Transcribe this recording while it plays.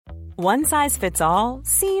One size fits all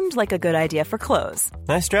seemed like a good idea for clothes.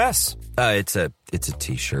 Nice dress. It's a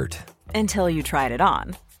t-shirt. Until you tried it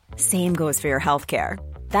on. Same goes for your healthcare.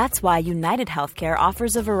 That's why United Healthcare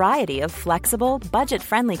offers a variety of flexible,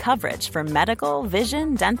 budget-friendly coverage for medical,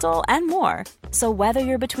 vision, dental, and more. So whether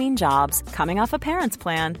you're between jobs, coming off a parent's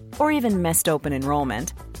plan, or even missed open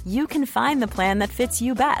enrollment, you can find the plan that fits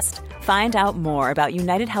you best. Find out more about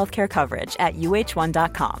United Healthcare coverage at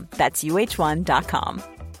uh1.com. That's uh1.com.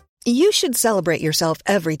 You should celebrate yourself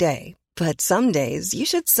every day, but some days you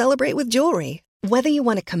should celebrate with jewelry. Whether you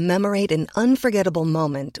want to commemorate an unforgettable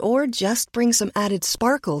moment or just bring some added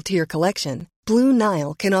sparkle to your collection, Blue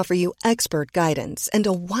Nile can offer you expert guidance and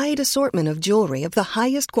a wide assortment of jewelry of the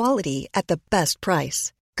highest quality at the best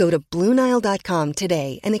price. Go to BlueNile.com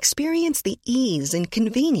today and experience the ease and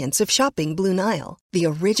convenience of shopping Blue Nile, the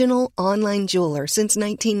original online jeweler since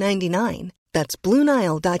 1999. That's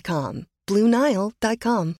BlueNile.com.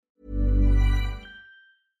 BlueNile.com.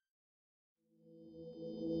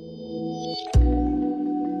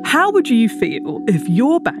 How would you feel if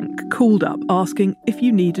your bank called up asking if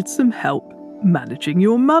you needed some help managing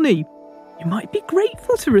your money? You might be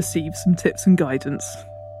grateful to receive some tips and guidance,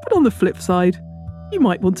 but on the flip side, you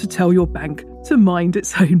might want to tell your bank to mind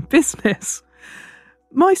its own business.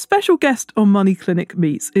 My special guest on Money Clinic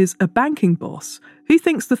Meets is a banking boss who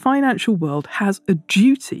thinks the financial world has a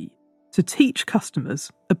duty to teach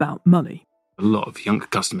customers about money. A lot of younger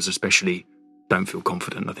customers especially don't feel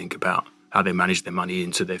confident, I think, about how they manage their money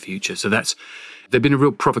into their future. So they've been a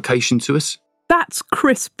real provocation to us. That's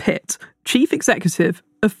Chris Pitt, Chief Executive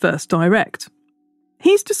of First Direct.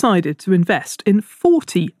 He's decided to invest in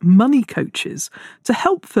 40 money coaches to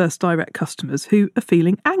help First Direct customers who are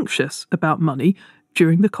feeling anxious about money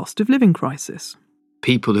during the cost of living crisis.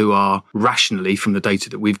 People who are rationally, from the data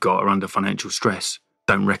that we've got, are under financial stress,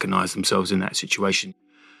 don't recognise themselves in that situation.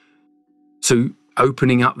 So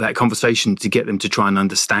opening up that conversation to get them to try and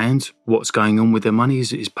understand what's going on with their money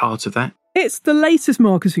is part of that. It's the latest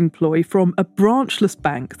marketing ploy from a branchless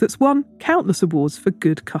bank that's won countless awards for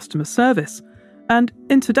good customer service. And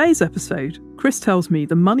in today's episode, Chris tells me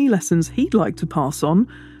the money lessons he'd like to pass on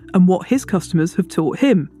and what his customers have taught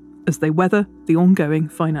him as they weather the ongoing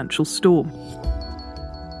financial storm.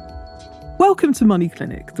 Welcome to Money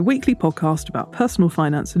Clinic, the weekly podcast about personal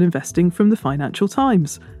finance and investing from the Financial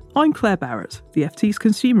Times. I'm Claire Barrett, the FT's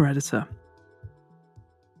consumer editor.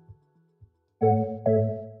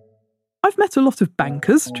 I've met a lot of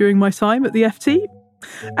bankers during my time at the FT,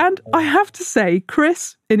 and I have to say,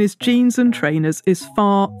 Chris, in his jeans and trainers, is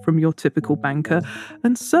far from your typical banker,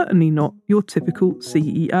 and certainly not your typical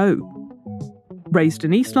CEO. Raised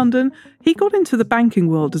in East London, he got into the banking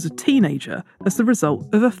world as a teenager as the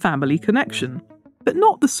result of a family connection, but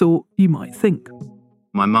not the sort you might think.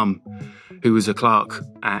 My mum, who was a clerk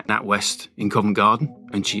at NatWest in Covent Garden,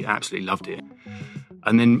 and she absolutely loved it.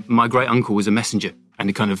 And then my great uncle was a messenger, and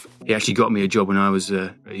he actually got me a job when I was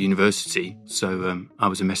at university. So I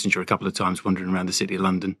was a messenger a couple of times wandering around the city of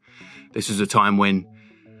London. This was a time when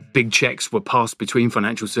big cheques were passed between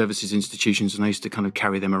financial services institutions, and I used to kind of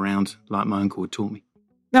carry them around like my uncle had taught me.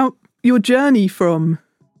 Now, your journey from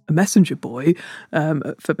a messenger boy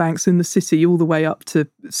for banks in the city all the way up to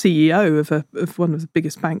CEO of one of the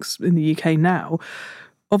biggest banks in the UK now,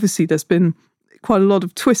 obviously there's been quite a lot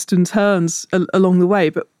of twists and turns along the way,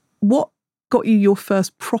 but what got you your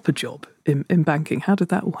first proper job in banking? How did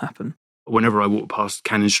that all happen? Whenever I walked past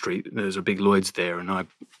Cannon Street, there's a big Lloyds there, and I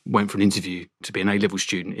went for an interview to be an A-level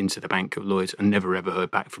student into the bank at Lloyds and never ever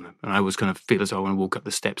heard back from them. And I always kind of feel as though I want to walk up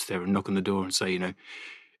the steps there and knock on the door and say,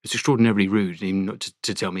 it's extraordinarily rude even not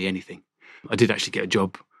to tell me anything. I did actually get a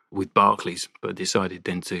job with Barclays, but decided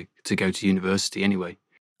then to go to university anyway.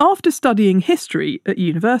 After studying history at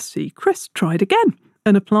university, Chris tried again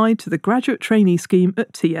and applied to the graduate trainee scheme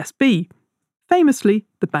at TSB, famously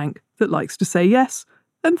the bank that likes to say yes,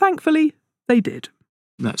 and thankfully they did.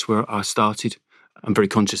 That's where I started. I'm very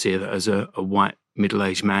conscious here that as a white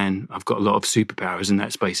middle-aged man, I've got a lot of superpowers in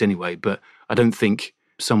that space anyway, but I don't think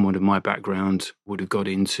someone of my background would have got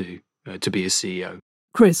into to be a CEO.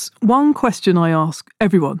 Chris, one question I ask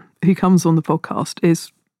everyone who comes on the podcast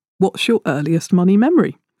is, what's your earliest money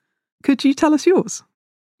memory? Could you tell us yours?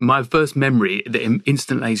 My first memory that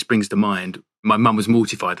instantly springs to mind, my mum was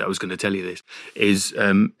mortified that I was going to tell you this, is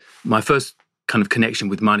my first kind of connection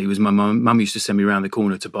with money was my mum used to send me around the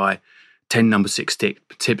corner to buy 10 number 6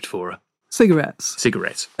 tipped for her.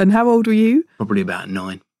 Cigarettes. And how old were you? Probably about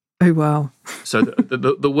 9. Oh, wow. So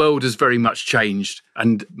the world has very much changed.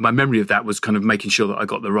 And my memory of that was kind of making sure that I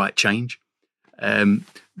got the right change.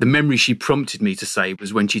 The memory she prompted me to say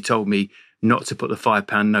was when she told me not to put the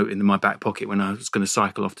 £5 note in my back pocket when I was going to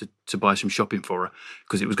cycle off to buy some shopping for her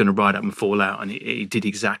because it was going to ride up and fall out, and it did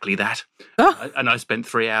exactly that. And I spent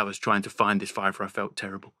 3 hours trying to find this fiver. I felt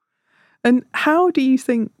terrible. And how do you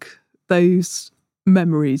think those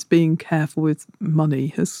memories, being careful with money,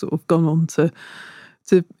 has sort of gone on to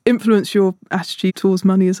influence your attitude towards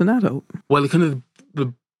money as an adult? Well,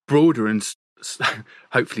 the broader and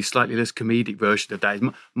hopefully slightly less comedic version of that is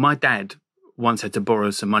my dad once had to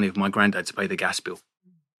borrow some money of my granddad to pay the gas bill.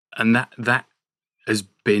 And that has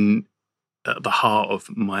been at the heart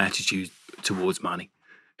of my attitude towards money.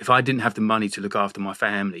 If I didn't have the money to look after my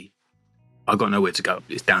family, I got nowhere to go.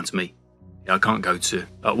 It's down to me. I can't go to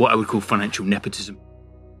what I would call financial nepotism.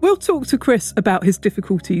 We'll talk to Chris about his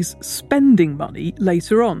difficulties spending money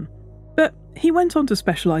later on. But he went on to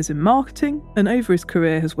specialise in marketing and over his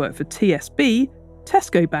career has worked for TSB,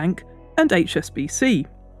 Tesco Bank and HSBC.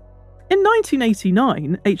 In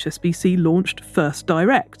 1989, HSBC launched First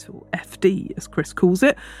Direct, or FD as Chris calls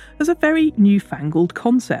it, as a very newfangled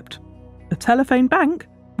concept. A telephone bank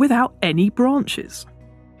without any branches.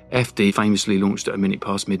 FD famously launched at a minute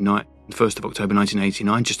past midnight, the 1st of October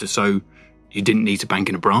 1989, just so you didn't need to bank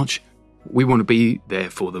in a branch. We want to be there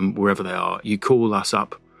for them wherever they are. You call us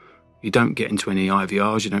up, you don't get into any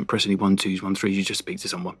IVRs, you don't press any 1 2s, 1 3s, you just speak to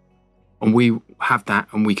someone. And we have that,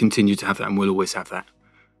 and we continue to have that, and we'll always have that.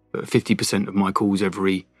 But 50% of my calls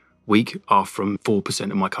every week are from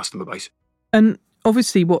 4% of my customer base. And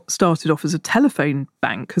obviously what started off as a telephone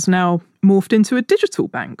bank has now morphed into a digital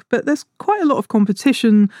bank. But there's quite a lot of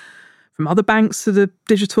competition from other banks that are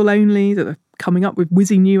digital only, that are coming up with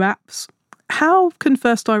whizzy new apps. How can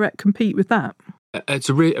First Direct compete with that? It's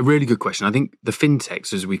a really good question. I think the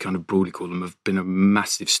fintechs, as we kind of broadly call them, have been a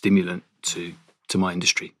massive stimulant to my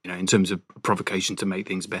industry, in terms of provocation to make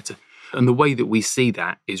things better. And the way that we see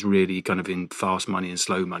that is really kind of in fast money and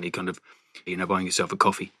slow money, kind of, buying yourself a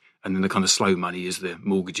coffee. And then the kind of slow money is the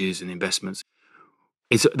mortgages and investments.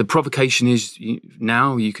 The provocation is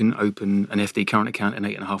now you can open an FD current account in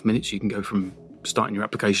 8.5 minutes. You can go from starting your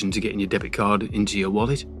application to getting your debit card into your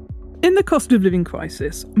wallet. In the cost of living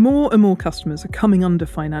crisis, more and more customers are coming under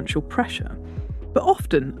financial pressure. But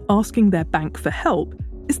often asking their bank for help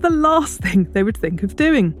is the last thing they would think of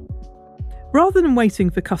doing. Rather than waiting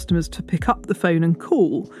for customers to pick up the phone and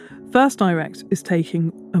call, First Direct is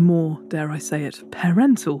taking a more, dare I say it,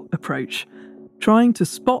 parental approach, trying to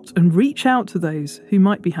spot and reach out to those who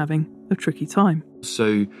might be having a tricky time.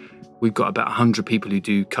 So we've got about 100 people who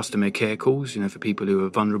do customer care calls, for people who are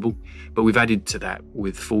vulnerable. But we've added to that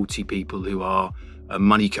with 40 people who are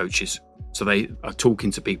money coaches. So they are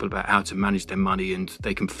talking to people about how to manage their money, and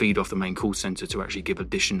they can feed off the main call centre to actually give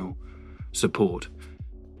additional support.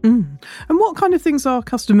 And what kind of things are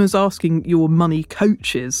customers asking your money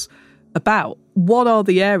coaches about? What are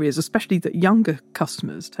the areas, especially that younger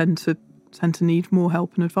customers tend to need more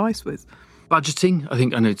help and advice with? Budgeting, I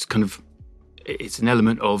think, it's an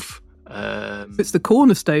element of... it's the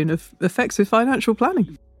cornerstone of effective financial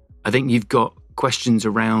planning. I think you've got questions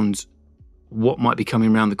around what might be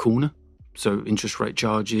coming around the corner. So interest rate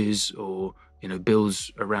charges or,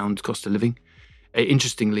 bills around cost of living.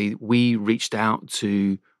 Interestingly, we reached out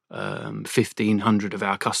to 1,500 of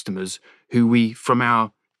our customers who from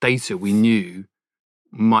our data, we knew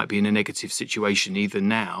might be in a negative situation either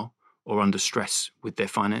now or under stress with their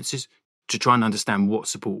finances, to try and understand what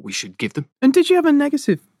support we should give them. And did you have a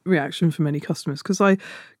negative reaction from any customers? Because I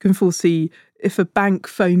can foresee if a bank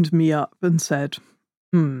phoned me up and said,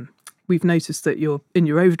 we've noticed that you're in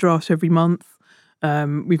your overdraft every month.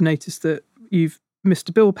 We've noticed that you've missed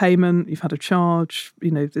a bill payment, you've had a charge,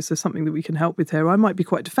 this is something that we can help with here. I might be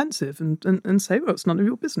quite defensive and say, well, it's none of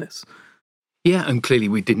your business. Yeah, and clearly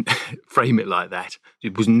we didn't frame it like that.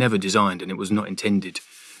 It was never designed, and it was not intended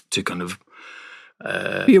to kind of...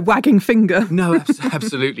 be a wagging finger. No,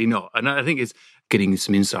 absolutely not. And I think it's getting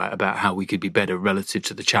some insight about how we could be better relative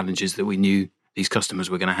to the challenges that we knew these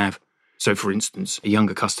customers were going to have. So, for instance,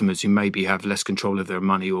 younger customers who maybe have less control of their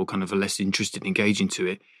money or kind of are less interested in engaging to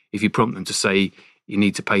it, if you prompt them to say, you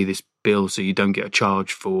need to pay this bill so you don't get a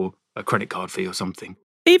charge for a credit card fee or something.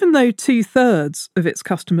 Even though 2/3 of its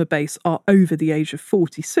customer base are over the age of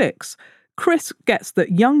 46, Chris gets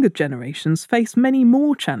that younger generations face many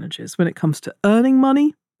more challenges when it comes to earning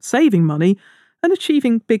money, saving money, and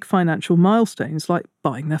achieving big financial milestones like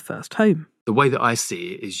buying their first home. The way that I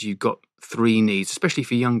see it is you've got 3 needs, especially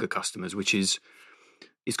for younger customers, which is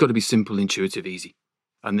it's got to be simple, intuitive, easy.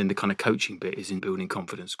 And then the kind of coaching bit is in building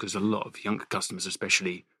confidence, because a lot of younger customers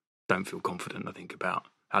especially don't feel confident, I think, about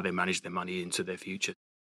how they manage their money into their future.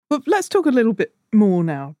 Well, let's talk a little bit more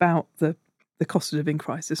now about the the cost of living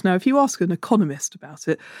crisis. Now, if you ask an economist about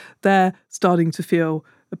it, they're starting to feel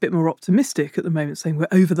a bit more optimistic at the moment, saying we're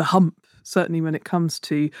over the hump, certainly when it comes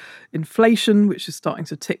to inflation, which is starting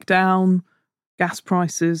to tick down, gas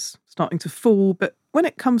prices starting to fall. But when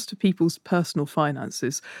it comes to people's personal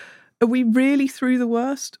finances, are we really through the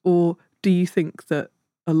worst, or do you think that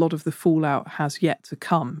a lot of the fallout has yet to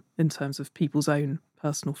come in terms of people's own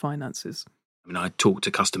personal finances? I mean, I talk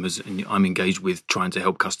to customers and I'm engaged with trying to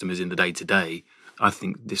help customers in the day-to-day. I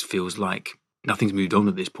think this feels like nothing's moved on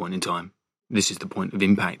at this point in time. This is the point of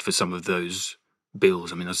impact for some of those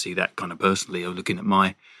bills. I mean, I see that kind of personally. I'm looking at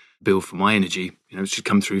my bill for my energy. It's just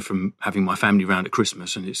come through from having my family round at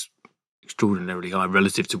Christmas, and it's extraordinarily high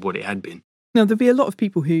relative to what it had been. Now, there'll be a lot of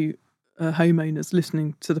people who are homeowners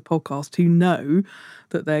listening to the podcast who know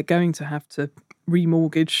that they're going to have to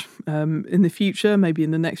remortgage in the future, maybe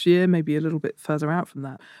in the next year, maybe a little bit further out from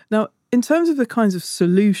that. Now, in terms of the kinds of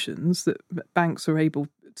solutions that banks are able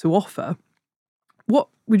to offer, what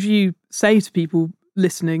would you say to people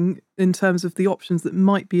listening in terms of the options that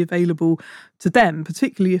might be available to them,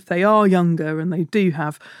 particularly if they are younger and they do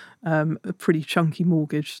have a pretty chunky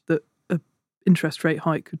mortgage that an interest rate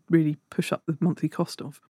hike could really push up the monthly cost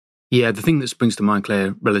of? Yeah, the thing that springs to mind,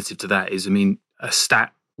 Claire, relative to that is, a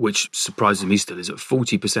stat which surprises me still is that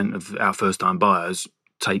 40% of our first-time buyers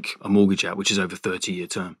take a mortgage out, which is over a 30-year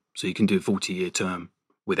term. So you can do a 40-year term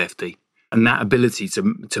with FD. And that ability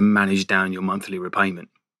to manage down your monthly repayment,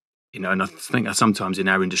 and I think that sometimes in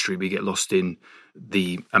our industry we get lost in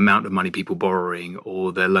the amount of money people borrowing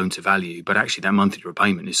or their loan to value, but actually that monthly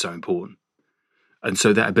repayment is so important. And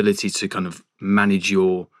so that ability to kind of manage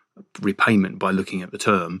your repayment by looking at the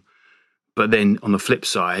term. But then on the flip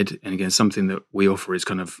side, and again, something that we offer is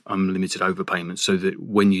kind of unlimited overpayments, so that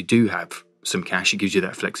when you do have some cash, it gives you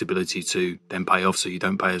that flexibility to then pay off so you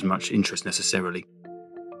don't pay as much interest necessarily.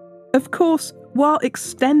 Of course, while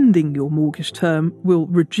extending your mortgage term will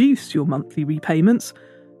reduce your monthly repayments,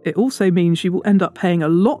 it also means you will end up paying a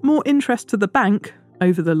lot more interest to the bank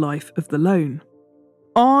over the life of the loan.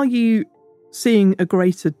 Are you seeing a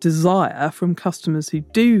greater desire from customers who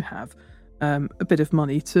do have a bit of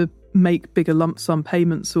money to make bigger lump sum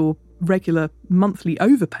payments or regular monthly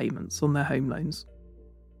overpayments on their home loans?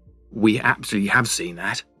 We absolutely have seen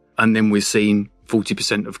that. And then we're seeing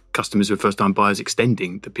 40% of customers who are first-time buyers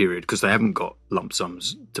extending the period because they haven't got lump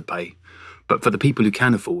sums to pay. But for the people who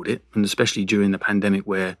can afford it, and especially during the pandemic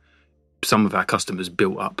where some of our customers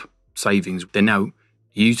built up savings, they're now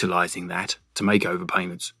utilising that to make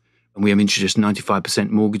overpayments. And we have introduced 95%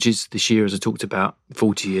 mortgages this year, as I talked about,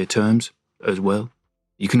 40-year terms as well.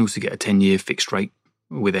 You can also get a 10-year fixed rate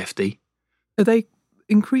with FD. Are they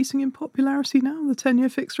increasing in popularity now, the 10-year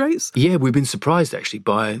fixed rates? Yeah, we've been surprised actually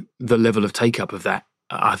by the level of take-up of that.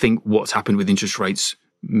 I think what's happened with interest rates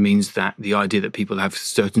means that the idea that people have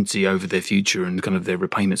certainty over their future and kind of their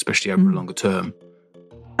repayment, especially over a longer term.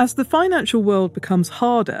 As the financial world becomes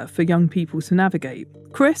harder for young people to navigate,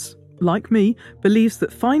 Chris, like me, believes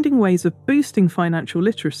that finding ways of boosting financial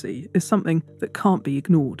literacy is something that can't be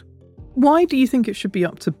ignored. Why do you think it should be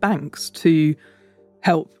up to banks to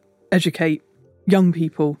help educate young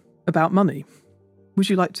people about money? Would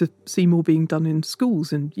you like to see more being done in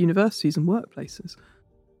schools and universities and workplaces?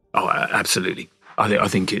 Oh, absolutely. I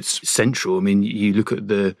think it's central. You look at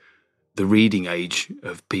the reading age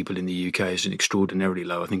of people in the UK is extraordinarily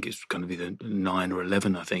low. I think it's kind of either 9 or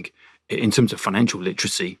 11, I think. In terms of financial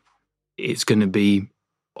literacy, it's going to be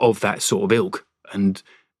of that sort of ilk. And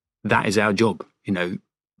that is our job.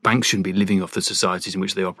 Banks shouldn't be living off the societies in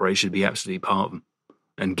which they operate, should be absolutely part of them.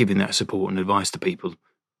 And giving that support and advice to people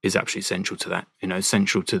is absolutely essential to that,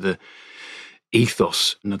 essential to the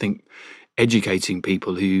ethos. And I think educating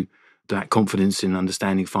people who lack confidence in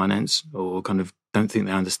understanding finance or kind of don't think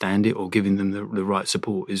they understand it, or giving them the right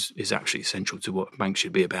support is actually essential to what banks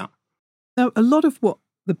should be about. Now, a lot of what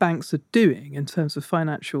the banks are doing in terms of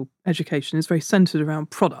financial education is very centred around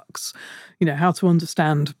products, how to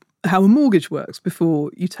understand how a mortgage works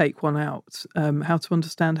before you take one out, how to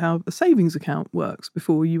understand how a savings account works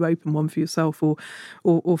before you open one for yourself or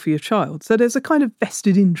for your child. So there's a kind of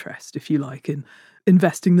vested interest, if you like, in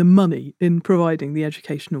investing the money in providing the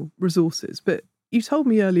educational resources. But you told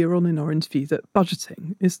me earlier on in our interview that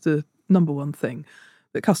budgeting is the number one thing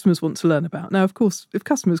that customers want to learn about. Now, of course, if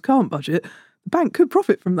customers can't budget, the bank could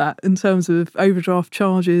profit from that in terms of overdraft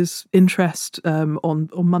charges, interest on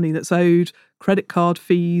money that's owed, credit card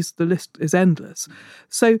fees, the list is endless.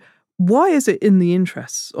 So why is it in the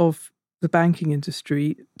interests of the banking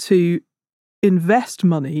industry to invest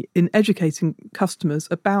money in educating customers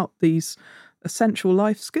about these essential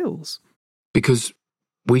life skills? Because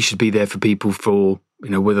we should be there for people for,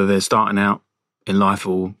 whether they're starting out in life,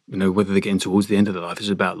 or, whether they're getting towards the end of their life, is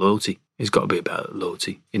about loyalty. It's got to be about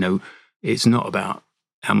loyalty. It's not about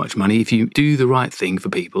how much money. If you do the right thing for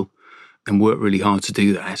people and work really hard to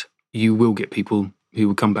do that, you will get people who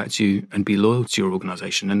will come back to you and be loyal to your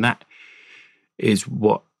organisation. And that is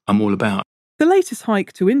what I'm all about. The latest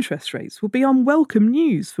hike to interest rates will be unwelcome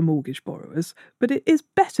news for mortgage borrowers, but it is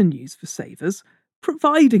better news for savers,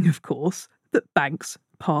 providing, of course, that banks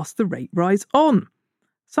pass the rate rise on,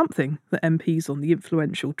 something that MPs on the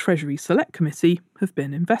influential Treasury Select Committee have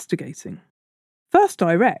been investigating. First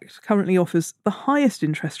Direct currently offers the highest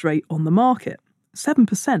interest rate on the market,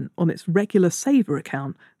 7% on its regular saver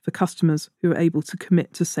account for customers who are able to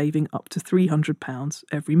commit to saving up to £300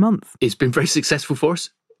 every month. It's been very successful for us.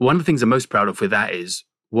 One of the things I'm most proud of with that is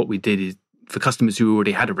what we did is, for customers who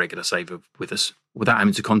already had a regular saver with us, without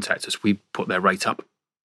having to contact us, we put their rate up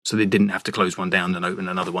so they didn't have to close one down and open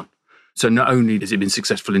another one. So not only has it been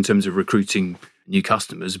successful in terms of recruiting new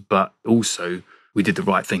customers, but also we did the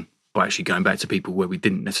right thing by actually going back to people where we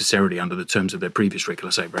didn't necessarily, under the terms of their previous regular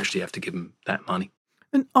saver, actually have to give them that money.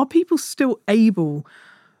 And are people still able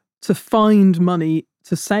to find money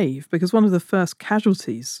to save? Because one of the first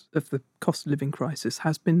casualties of the cost of living crisis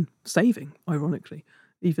has been saving, ironically,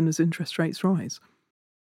 even as interest rates rise.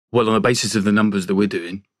 Well, on the basis of the numbers that we're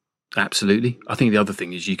doing, absolutely. I think the other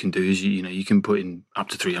thing is you can do is, you can put in up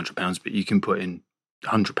to £300, but you can put in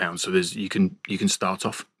 £100. So you can start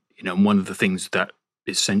off, and one of the things that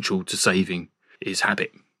is central to saving is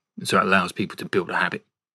habit. So it allows people to build a habit.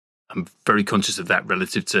 I'm very conscious of that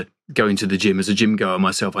relative to going to the gym. As a gym goer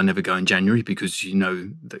myself, I never go in January because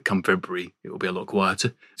that come February, it will be a lot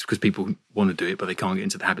quieter. It's because people want to do it, but they can't get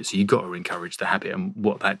into the habit. So you've got to encourage the habit. And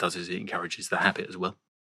what that does is it encourages the habit as well.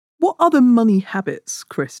 What other money habits,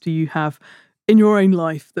 Chris, do you have in your own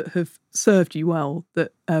life that have served you well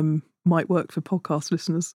that might work for podcast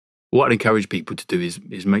listeners? What I'd encourage people to do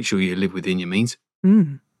is make sure you live within your means.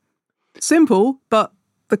 Simple, but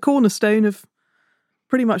the cornerstone of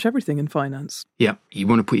pretty much everything in finance. Yeah, you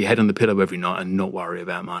want to put your head on the pillow every night and not worry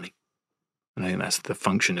about money. And I think that's the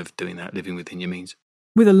function of doing that, living within your means.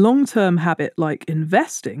 With a long-term habit like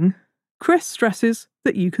investing, Chris stresses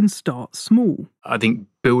that you can start small. I think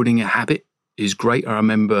building a habit is great. I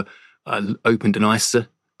remember I opened an ISA,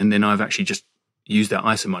 and then I've actually just used that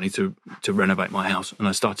ISA money to renovate my house. And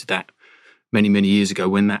I started that many, many years ago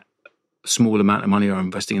when that small amount of money I was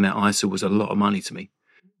investing in that ISA was a lot of money to me.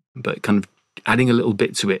 But kind of adding a little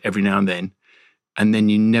bit to it every now and then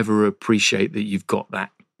you never appreciate that you've got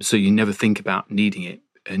that. So you never think about needing it.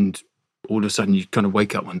 And all of a sudden you kind of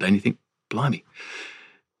wake up one day and you think, blimey,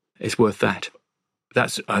 it's worth that.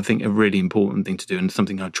 That's, I think, a really important thing to do, and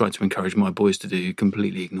something I try to encourage my boys to do who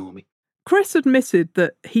completely ignore me. Chris admitted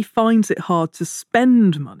that he finds it hard to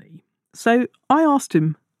spend money. So I asked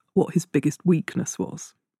him what his biggest weakness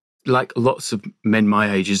was. Like lots of men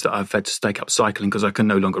my age, is that I've had to stake up cycling because I can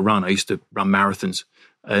no longer run. I used to run marathons,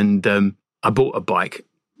 and I bought a bike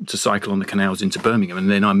to cycle on the canals into Birmingham, and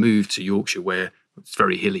then I moved to Yorkshire where it's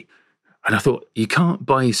very hilly. And I thought, you can't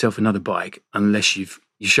buy yourself another bike unless you've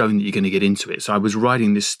shown that you're going to get into it. So I was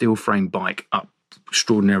riding this steel frame bike up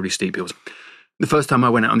extraordinarily steep hills. The first time I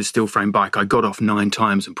went out on this steel frame bike, I got off 9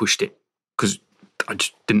 times and pushed it because I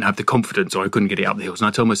just didn't have the confidence, or I couldn't get it up the hills. And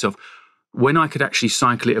I told myself, when I could actually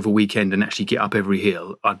cycle it over a weekend and actually get up every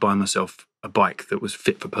hill, I'd buy myself a bike that was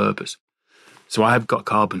fit for purpose. So I have got a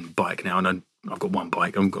carbon bike now, and I've got one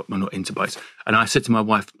bike. I'm not into bikes. And I said to my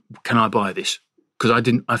wife, can I buy this?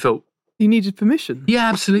 Because I felt... You needed permission? Yeah,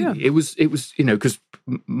 absolutely. Yeah. It was, because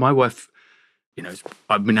my wife,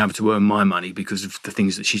 I've been able to earn my money because of the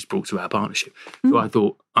things that she's brought to our partnership. So I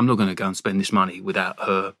thought, I'm not going to go and spend this money without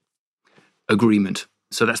her agreement.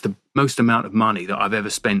 So that's the most amount of money that I've ever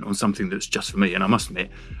spent on something that's just for me. And I must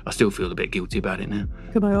admit, I still feel a bit guilty about it now.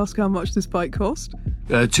 Can I ask how much this bike cost?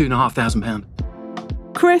 £2,500.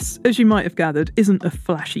 Chris, as you might have gathered, isn't a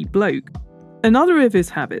flashy bloke. Another of his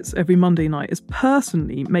habits every Monday night is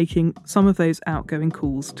personally making some of those outgoing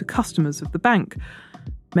calls to customers of the bank,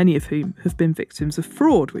 many of whom have been victims of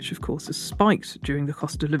fraud, which of course has spiked during the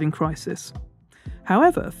cost of living crisis.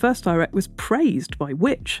 However, First Direct was praised by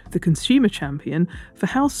Which, the consumer champion, for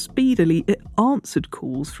how speedily it answered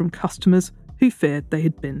calls from customers who feared they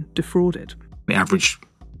had been defrauded. The average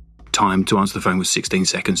time to answer the phone was 16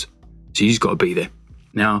 seconds. So you just got to be there.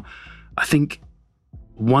 Now, I think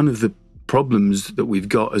one of the problems that we've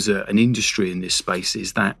got as an industry in this space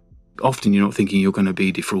is that often you're not thinking you're going to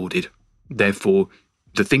be defrauded. Therefore,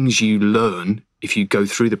 the things you learn if you go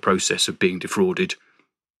through the process of being defrauded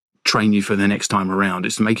train you for the next time around.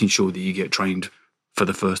 It's making sure that you get trained for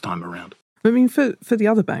the first time around. I mean, for the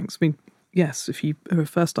other banks, yes, if you are a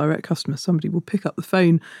First Direct customer, somebody will pick up the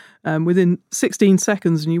phone within 16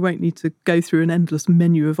 seconds and you won't need to go through an endless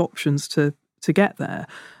menu of options to get there.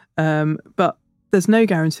 But there's no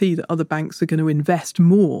guarantee that other banks are going to invest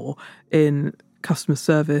more in customer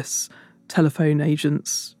service, telephone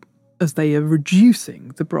agents, as they are reducing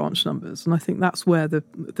the branch numbers. And I think that's where the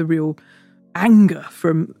real anger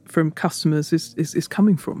from customers is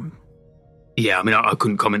coming from. Yeah, I mean, I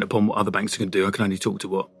couldn't comment upon what other banks are going to do. I can only talk to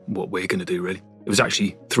what we're going to do, really. It was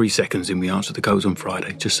actually 3 seconds in we answered the calls on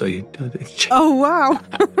Friday, just so you... Oh, wow.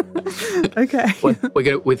 Okay.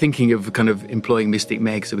 We're thinking of kind of employing Mystic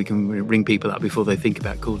Meg so we can ring people up before they think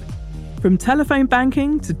about calling. From telephone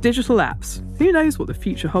banking to digital apps, who knows what the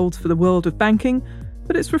future holds for the world of banking,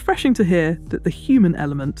 but it's refreshing to hear that the human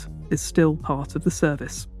element is still part of the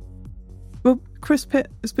service. Well, Chris Pitt,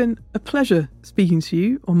 it's been a pleasure speaking to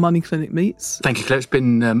you on Money Clinic Meets. Thank you, Claire. It's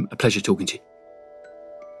been a pleasure talking to you.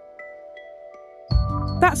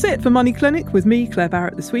 That's it for Money Clinic with me, Claire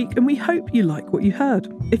Barrett, this week, and we hope you like what you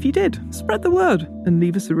heard. If you did, spread the word and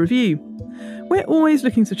leave us a review. We're always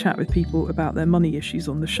looking to chat with people about their money issues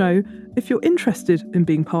on the show. If you're interested in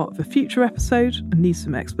being part of a future episode and need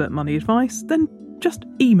some expert money advice, then just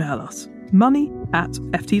email us,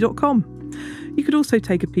 money@ft.com. You could also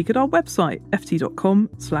take a peek at our website,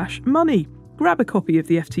 ft.com/money. Grab a copy of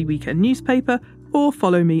the FT Weekend newspaper or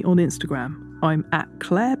follow me on Instagram. I'm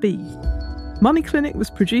 @ClaireB. Money Clinic was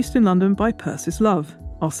produced in London by Persis Love.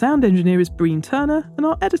 Our sound engineer is Breen Turner and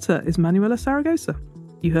our editor is Manuela Saragosa.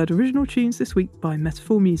 You heard original tunes this week by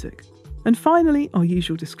Metaphor Music. And finally, our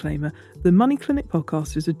usual disclaimer, the Money Clinic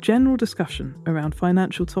podcast is a general discussion around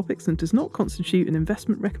financial topics and does not constitute an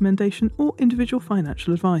investment recommendation or individual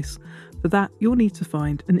financial advice. For that, you'll need to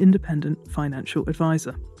find an independent financial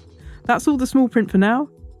advisor. That's all the small print for now.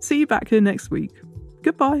 See you back here next week.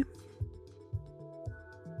 Goodbye.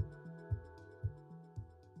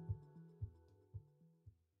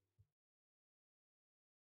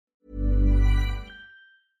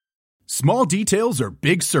 Small details are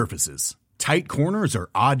big surfaces. Tight corners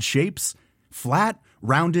are odd shapes. Flat,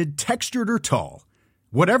 rounded, textured, or tall.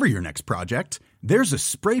 Whatever your next project, there's a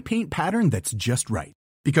spray paint pattern that's just right.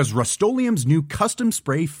 Because Rust-Oleum's new Custom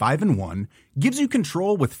Spray 5-in-1 gives you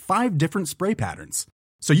control with 5 different spray patterns.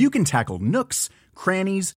 So you can tackle nooks,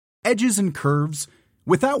 crannies, edges, and curves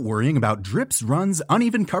without worrying about drips, runs,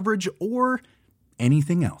 uneven coverage, or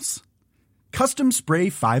anything else. Custom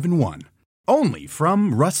Spray 5-in-1. Only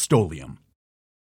from Rust-Oleum.